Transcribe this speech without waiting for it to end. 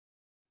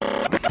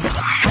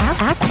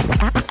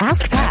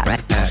AskPat.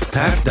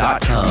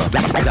 AskPat.com.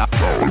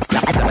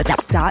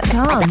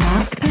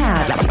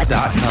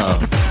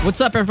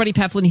 What's up, everybody?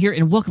 Pat Flynn here,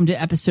 and welcome to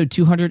episode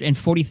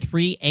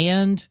 243,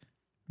 and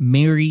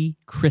Merry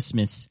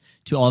Christmas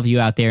to all of you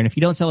out there. And if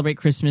you don't celebrate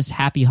Christmas,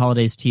 happy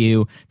holidays to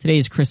you. Today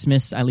is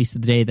Christmas, at least the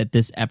day that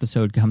this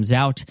episode comes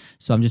out.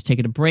 So I'm just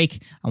taking a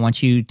break. I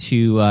want you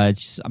to, I'm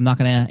not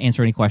going to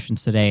answer any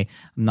questions today.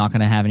 I'm not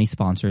going to have any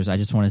sponsors. I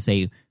just want to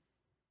say,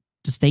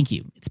 just thank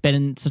you. It's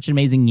been such an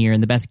amazing year,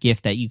 and the best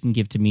gift that you can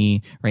give to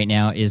me right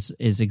now is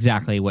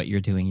exactly what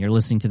you're doing. You're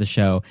listening to the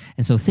show,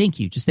 and so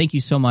thank you. Just thank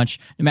you so much.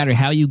 No matter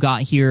how you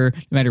got here,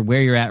 no matter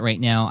where you're at right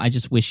now, I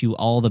just wish you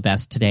all the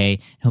best today.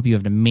 I hope you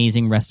have an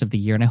amazing rest of the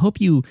year, and I hope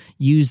you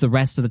use the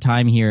rest of the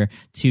time here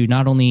to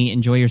not only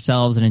enjoy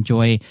yourselves and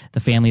enjoy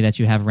the family that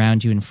you have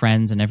around you and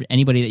friends and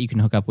anybody that you can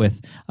hook up with.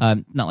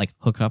 Not like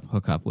hook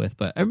up with,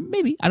 but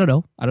maybe, I don't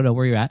know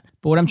where you're at.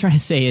 But what I'm trying to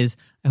say is,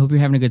 I hope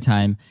you're having a good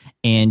time,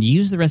 and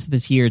use the rest of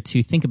this year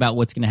to think about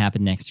what's going to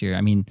happen next year.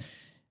 I mean,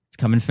 it's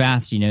coming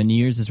fast. You know, New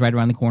Year's is right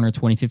around the corner,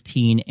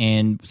 2015,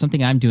 and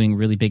something I'm doing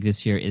really big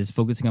this year is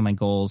focusing on my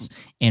goals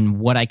and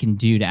what I can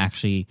do to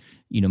actually,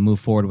 move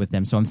forward with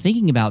them. So I'm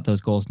thinking about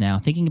those goals now,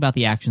 thinking about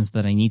the actions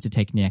that I need to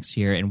take next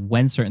year and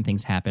when certain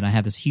things happen. I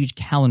have this huge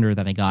calendar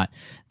that I got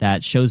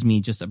that shows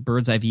me just a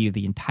bird's eye view of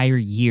the entire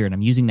year, and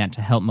I'm using that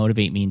to help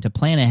motivate me and to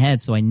plan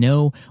ahead so I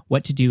know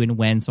what to do and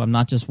when, so I'm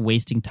not just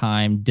wasting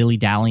time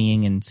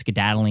dilly-dallying and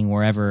skedaddling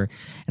wherever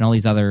and all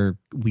these other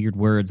weird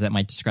words that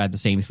might describe the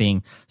same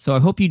thing. So I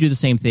hope you do the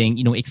same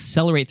thing.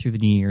 Accelerate through the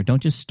new year.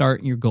 Don't just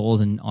start your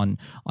goals on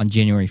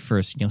January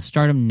 1st.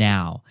 Start them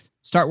now.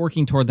 Start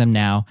working toward them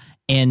now.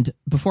 And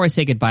before I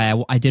say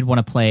goodbye, I did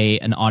want to play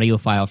an audio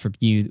file for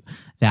you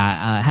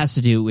that has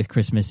to do with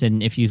Christmas.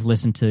 And if you've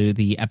listened to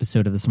the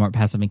episode of the Smart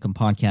Passive Income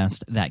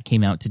podcast that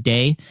came out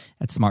today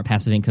at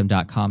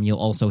smartpassiveincome.com, you'll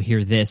also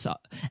hear this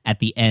at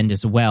the end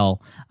as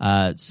well.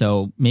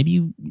 So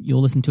maybe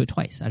you'll listen to it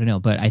twice. I don't know,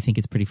 but I think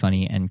it's pretty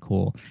funny and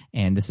cool.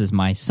 And this is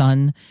my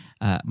son,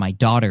 my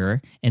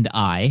daughter, and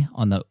I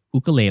on the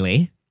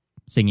ukulele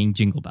singing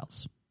Jingle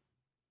Bells.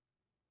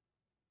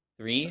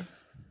 3,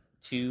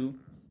 2,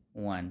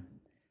 1.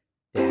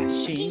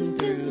 Dashing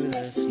through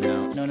the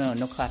snow.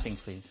 No clapping,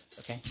 please.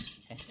 Okay,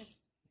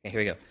 here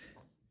we go.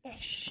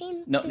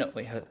 Dashing. No,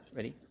 wait,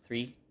 ready?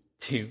 3,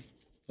 2,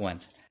 1.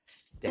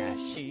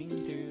 Dashing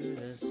through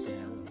the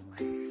snow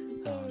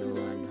on a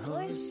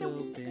one-horse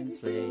open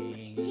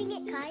sleigh. Sing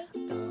it, Kai.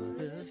 All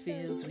the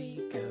fields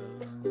we go,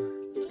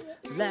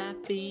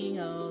 laughing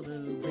all the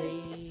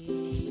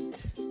way.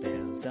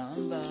 Bells on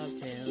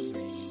bobtails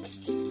ring,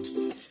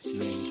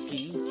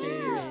 making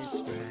spirits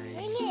bright.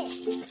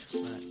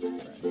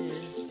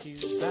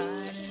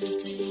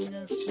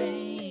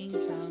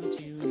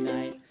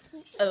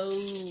 Oh,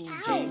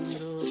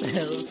 jingle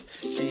bells,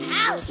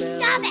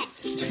 Stop it!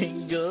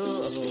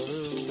 Jingle all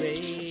the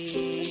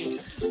way.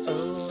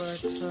 Oh,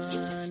 what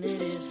fun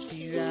it is to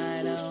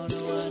ride on a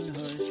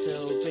one-horse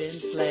open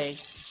sleigh.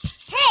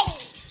 Hey!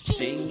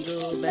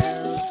 Jingle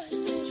bells,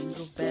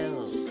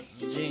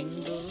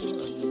 jingle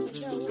all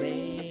the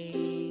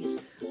way.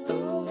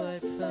 Oh,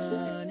 what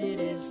fun it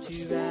is to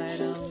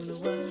ride on a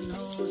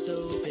one-horse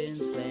open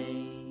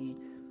sleigh.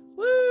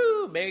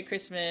 Woo! Merry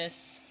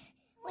Christmas!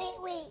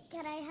 Wait,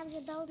 can I have the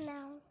bell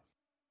now?